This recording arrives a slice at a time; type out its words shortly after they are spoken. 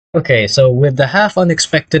Okay, so with the half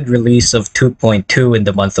unexpected release of 2.2 in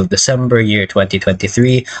the month of December year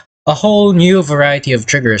 2023, a whole new variety of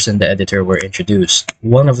triggers in the editor were introduced.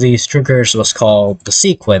 One of these triggers was called the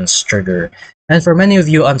sequence trigger, and for many of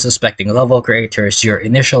you unsuspecting level creators, your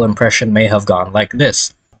initial impression may have gone like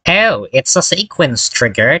this. Oh, it's a sequence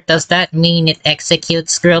trigger. Does that mean it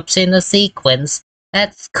executes groups in a sequence?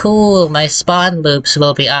 That's cool. My spawn loops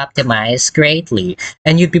will be optimized greatly.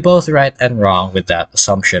 And you'd be both right and wrong with that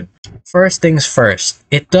assumption. First things first,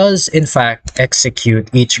 it does in fact execute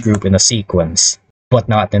each group in a sequence, but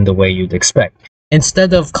not in the way you'd expect.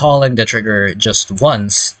 Instead of calling the trigger just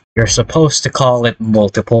once, you're supposed to call it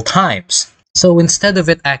multiple times. So instead of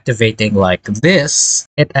it activating like this,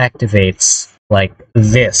 it activates like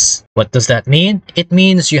this. What does that mean? It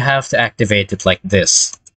means you have to activate it like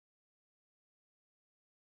this.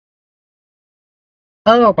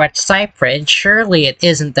 Oh, but Cyprid, surely it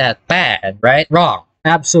isn't that bad, right? Wrong.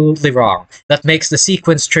 Absolutely wrong. That makes the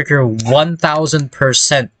sequence trigger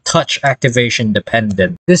 1000% touch activation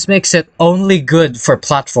dependent. This makes it only good for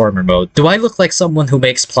platformer mode. Do I look like someone who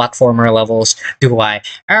makes platformer levels? Do I?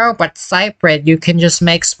 Oh, but Cyprid, you can just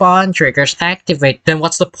make spawn triggers activate. Then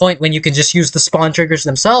what's the point when you can just use the spawn triggers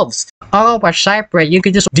themselves? Oh, but Cyprid, you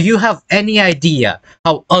can just... Do you have any idea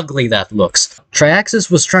how ugly that looks? Triaxis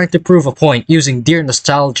was trying to prove a point using Dear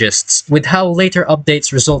Nostalgists with how later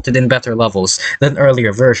updates resulted in better levels than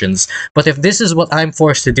earlier versions. But if this is what I'm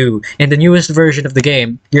forced to do in the newest version of the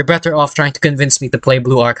game, you're better off trying to convince me to play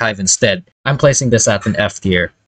Blue Archive instead. I'm placing this at an F tier.